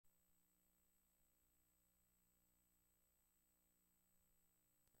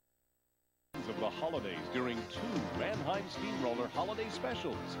the holidays during 2 Mannheim Steamroller holiday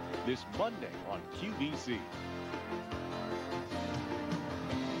specials this Monday on QVC.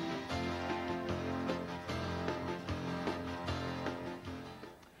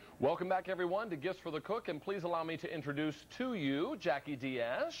 Welcome back, everyone, to Gifts for the Cook, and please allow me to introduce to you Jackie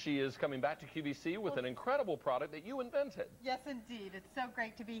Diaz. She is coming back to QVC with an incredible product that you invented. Yes, indeed. It's so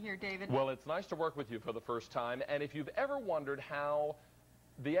great to be here, David. Well, it's nice to work with you for the first time, and if you've ever wondered how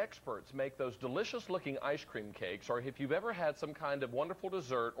the experts make those delicious-looking ice cream cakes, or if you've ever had some kind of wonderful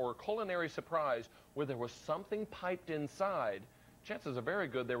dessert or culinary surprise where there was something piped inside, chances are very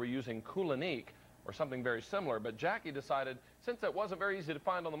good they were using Coulanique or something very similar, but Jackie decided, since it wasn't very easy to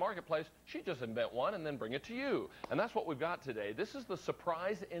find on the marketplace, she'd just invent one and then bring it to you. And that's what we've got today. This is the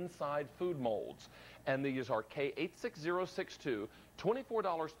Surprise Inside Food Molds, and these are K86062,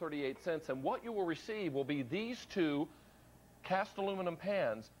 $24.38, and what you will receive will be these 2 cast aluminum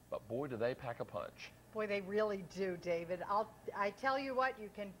pans, but boy, do they pack a punch. Boy, they really do, David. I tell you what, you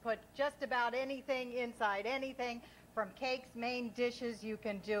can put just about anything inside anything. From cakes, main dishes, you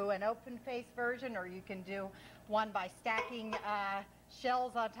can do an open-face version, or you can do one by stacking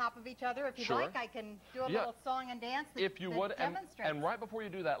shells on top of each other. If you'd like, I can do a little song and dance that, if you would, demonstrates. And right before you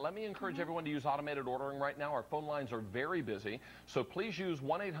do that, let me encourage everyone to use automated ordering right now. Our phone lines are very busy, so please use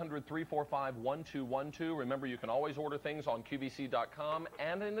 1-800-345-1212. Remember, you can always order things on QVC.com,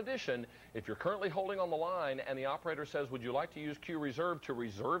 and in addition, if you're currently holding on the line and the operator says, would you like to use Q Reserve to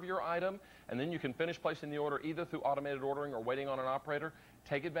reserve your item, and then you can finish placing the order either through automated ordering or waiting on an operator,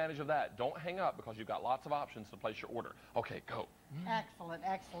 take advantage of that. Don't hang up, because you've got lots of options to place your order. Okay, go. Excellent,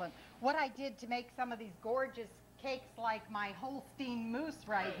 excellent. What I did to make some of these gorgeous cakes like my Holstein mousse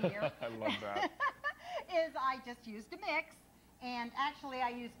right here I love that. is I just used a mix, and actually I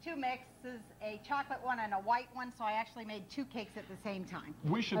used 2 mixes, a chocolate one and a white one, so I actually made 2 cakes at the same time.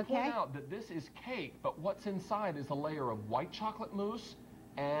 We should point out that this is cake, but what's inside is a layer of white chocolate mousse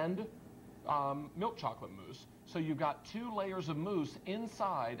and milk chocolate mousse. So you've got 2 layers of mousse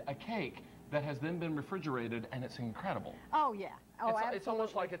inside a cake that has then been refrigerated, and it's incredible. Oh, yeah. Oh, absolutely. It's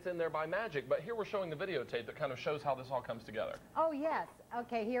almost like it's in there by magic, but here we're showing the videotape that kind of shows how this all comes together. Oh, yes.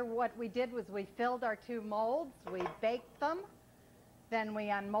 Okay, here what we did was we filled our 2 molds, we baked them, then we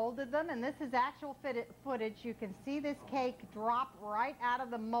unmolded them, and this is actual footage. You can see this cake drop right out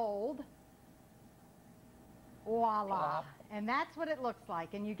of the mold. Voila. And that's what it looks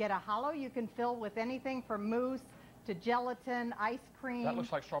like. And you get a hollow you can fill with anything from mousse to gelatin, ice cream, that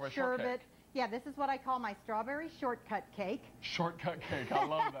looks like strawberry sherbet. shortcake. Yeah, this is what I call my strawberry shortcut cake. Shortcut cake, I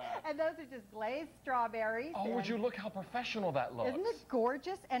love that. And those are just glazed strawberries. Oh, would you look how professional that looks? Isn't it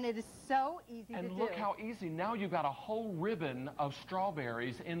gorgeous? And it is so easy to do. And look how easy. Now you've got a whole ribbon of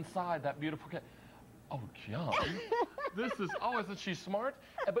strawberries inside that beautiful cake. Oh, yum. This is, oh, isn't she smart?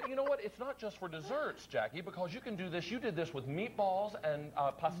 But you know what? It's not just for desserts, Jackie, because you can do this. You did this with meatballs and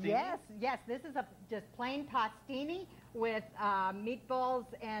pastini. Yes, yes. This is a just plain pastini with meatballs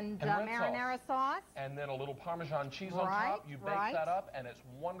and marinara sauce. And then a little Parmesan cheese on top. You bake that up, and it's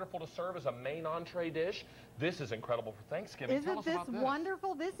wonderful to serve as a main entree dish. This is incredible for Thanksgiving. Isn't this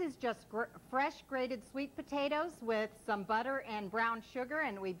wonderful? This is just fresh grated sweet potatoes with some butter and brown sugar,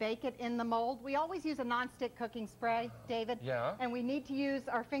 and we bake it in the mold. We always use a nonstick cooking spray, David. Yeah. And we need to use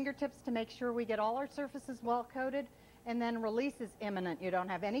our fingertips to make sure we get all our surfaces well coated, and then release is imminent. You don't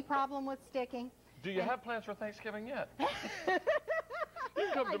have any problem with sticking. Do you have plans for Thanksgiving yet? You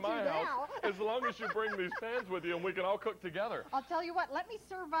can come to my house as long as you bring these pans with you, and we can all cook together. I'll tell you what, let me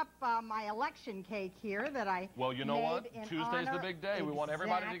serve up my election cake here that I Well, you know what? Tuesday's the big day. We want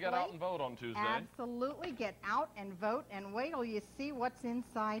everybody to get out and vote on Tuesday. Absolutely. Get out and vote, and wait till you see what's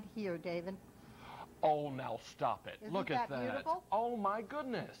inside here, David. Oh, now stop it. Isn't Look at that. Beautiful? Oh, my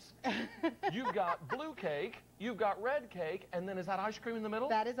goodness. You've got blue cake, you've got red cake, and then is that ice cream in the middle?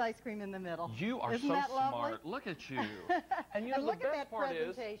 That is ice cream in the middle. You are Isn't so that smart. lovely? Look at you. And you know, look the at best that part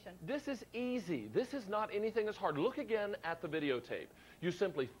is, presentation. this is easy. This is not anything that's hard. Look again at the videotape. You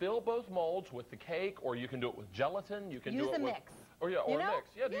simply fill both molds with the cake, or you can do it with gelatin. You can use do it a with... mix. Or, yeah, or a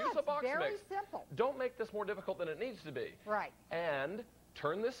mix. Yeah, use a box very mix. simple. Don't make this more difficult than it needs to be. Right. And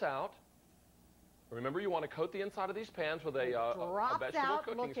turn this out. Remember, you want to coat the inside of these pans with a vegetable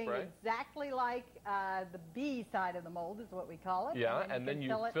cooking spray. Looking exactly like the B side of the mold is what we call it. Yeah, and then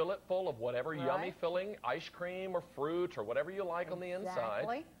you fill it full of whatever yummy filling, ice cream or fruit or whatever you like on the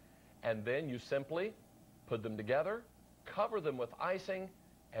inside. And then you simply put them together, cover them with icing,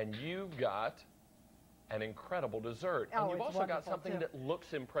 and you've got an incredible dessert. Oh, and you've it's also got wonderful, something too. that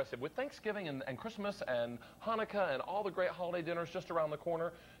looks impressive. With Thanksgiving and Christmas and Hanukkah and all the great holiday dinners just around the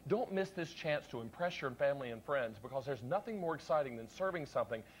corner, don't miss this chance to impress your family and friends, because there's nothing more exciting than serving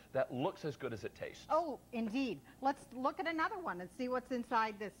something that looks as good as it tastes. Oh, indeed. Let's look at another one and see what's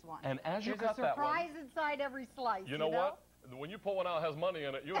inside this one. And as you There's cut a that one, surprise inside every slice. you know what? When you pull one out that has money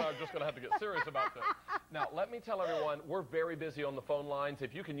in it, you and I are just going to have to get serious about this. Now, let me tell everyone, we're very busy on the phone lines.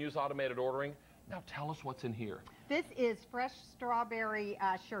 If you can use automated ordering, now tell us what's in here. This is fresh strawberry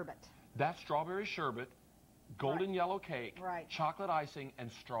sherbet. That's strawberry sherbet, golden yellow cake, Right. chocolate icing,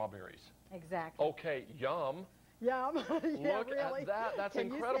 and strawberries. Exactly. Okay, yum. Yum. Yeah, Look really. at that. That's Can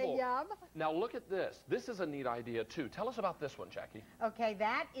incredible. You say yum? Now, look at this. This is a neat idea, too. Tell us about this one, Jackie. Okay,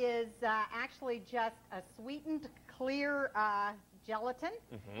 that is actually just a sweetened, clear gelatin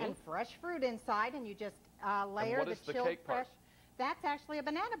and fresh fruit inside, and you just layer what the is the chilled cake part? fresh. That's actually a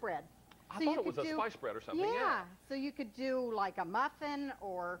banana bread. I So thought you it was could a do- spice bread or something. Yeah, so you could do like a muffin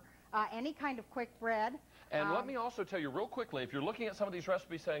or any kind of quick bread. And let me also tell you real quickly, if you're looking at some of these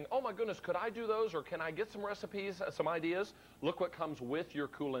recipes saying, oh my goodness, could I do those, or can I get some recipes, some ideas? Look what comes with your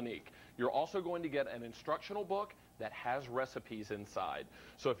Coolinique. You're also going to get an instructional book that has recipes inside.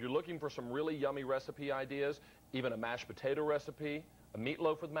 So if you're looking for some really yummy recipe ideas, even a mashed potato recipe, a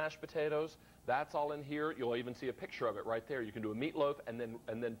meatloaf with mashed potatoes, that's all in here. You'll even see a picture of it right there. You can do a meatloaf and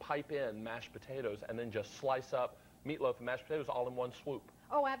then pipe in mashed potatoes and then just slice up meatloaf and mashed potatoes all in one swoop.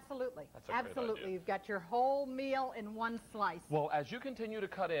 Oh, absolutely. That's a great Absolutely. idea. You've got your whole meal in one slice. Well, as you continue to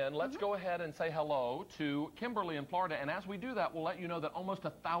cut in, let's go ahead and say hello to Kimberly in Florida. And as we do that, we'll let you know that almost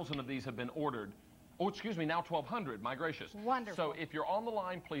 1,000 of these have been ordered. Oh, excuse me, now 1,200, my gracious. Wonderful. So if you're on the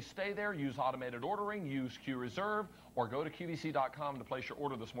line, please stay there, use automated ordering, use Q Reserve, or go to QVC.com to place your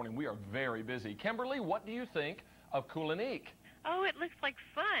order this morning. We are very busy. Kimberly, what do you think of Coolinique? Oh, it looks like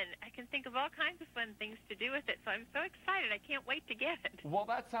fun. I can think of all kinds of fun things to do with it, so I'm so excited. I can't wait to get it. Well,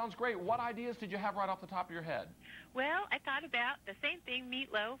 that sounds great. What ideas did you have right off the top of your head? Well, I thought about the same thing,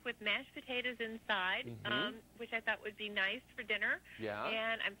 meatloaf with mashed potatoes inside, which I thought would be nice for dinner. Yeah.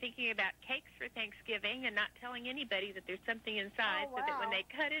 And I'm thinking about cakes for Thanksgiving and not telling anybody that there's something inside, Oh, so that when wow. they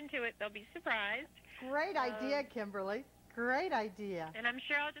cut into it, they'll be surprised. Great idea, Kimberly. Great idea. And I'm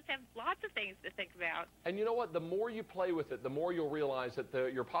sure I'll just have lots of things to think about. And you know what? The more you play with it, the more you'll realize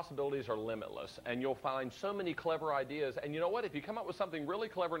that your possibilities are limitless, and you'll find so many clever ideas. And you know what? If you come up with something really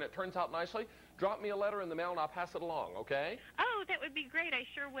clever and it turns out nicely, drop me a letter in the mail and I'll pass it along, okay? Oh, that would be great. I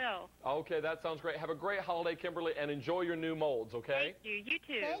sure will. Okay, that sounds great. Have a great holiday, Kimberly, and enjoy your new molds, okay? Thank you. You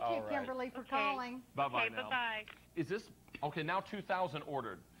too. Thank All you, right. Kimberly, for Okay. calling. Bye-bye Okay, now. bye-bye. Is this, okay, now 2,000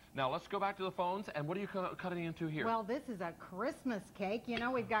 ordered. Now let's go back to the phones, and what are you cutting into here? Well, this is a Christmas cake. You know,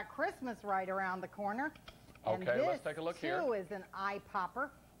 we've got Christmas right around the corner. And Okay, this, let's take a look too, here. is an eye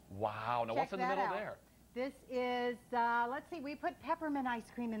popper. Wow, now Check what's in the that middle out. there? This is, let's see, we put peppermint ice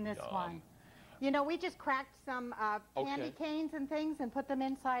cream in this Yum. one. You know, we just cracked some candy canes and things and put them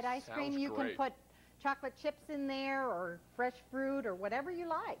inside ice cream. Sounds You great. can put chocolate chips in there or fresh fruit or whatever you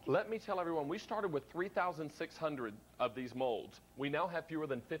like. Let me tell everyone, we started with 3,600 of these molds. We now have fewer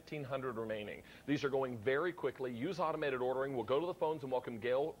than 1,500 remaining. These are going very quickly. Use automated ordering. We'll go to the phones and welcome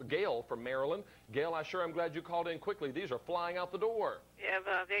Gail from Maryland. Gail, I sure am glad you called in quickly. These are flying out the door. Yeah,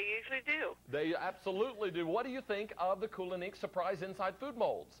 they usually do. They absolutely do. What do you think of the Coolinique Surprise Inside Food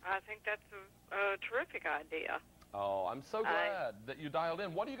Molds? I think that's a terrific idea. Oh, I'm so glad that you dialed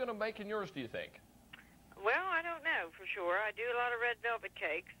in. What are you going to make in yours, do you think? Well, I don't know for sure. I do a lot of red velvet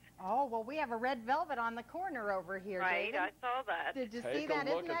cakes. Oh, well, we have a red velvet on the corner over here, Right, David. I saw that. Did you see Take that? a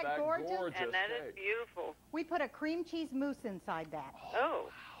look Isn't at that that gorgeous? gorgeous And that is cake. beautiful. We put a cream cheese mousse inside that. Oh.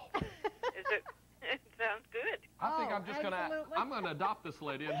 Is it? It sounds good. I think Oh, I'm just going to absolutely. I'm going to adopt this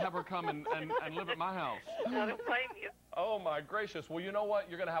lady and have her come and live at my house. I don't blame you. Oh my gracious. Well, you know what?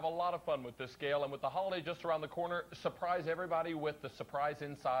 You're going to have a lot of fun with this, Gail, and with the holiday just around the corner, surprise everybody with the surprise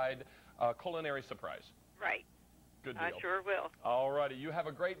inside culinary surprise. Right. Good deal. I sure will. All righty. You have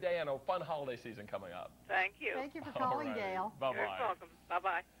a great day and a fun holiday season coming up. Thank you. Thank you for All calling, righty. Gail. Bye-bye. You're welcome.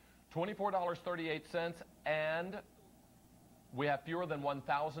 Bye-bye. $24.38, and we have fewer than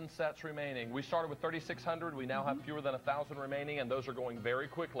 1,000 sets remaining. We started with 3,600. We now have fewer than 1,000 remaining, and those are going very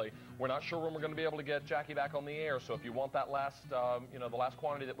quickly. We're not sure when we're going to be able to get Jackie back on the air, so if you want that last, the last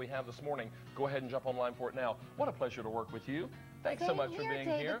quantity that we have this morning, go ahead and jump online for it now. What a pleasure to work with you. Thanks so Same much for here, being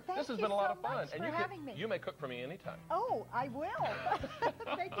David. here. Thank This has you been a lot so of fun. much And for you having me. you may cook for me anytime. Oh, I will.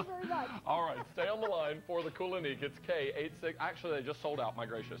 Thank you very much. All right, stay on the line for the Coolinique. It's K86. Actually, they just sold out. My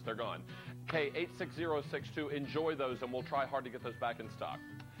gracious, they're gone. K86062. Enjoy those, and we'll try hard to get those back in stock.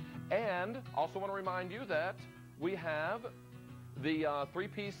 And also want to remind you that we have the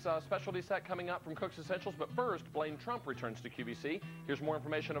three-piece specialty set coming up from Cook's Essentials. But first, Blaine Trump returns to QVC. Here's more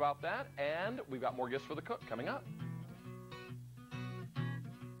information about that, and we've got more gifts for the cook coming up.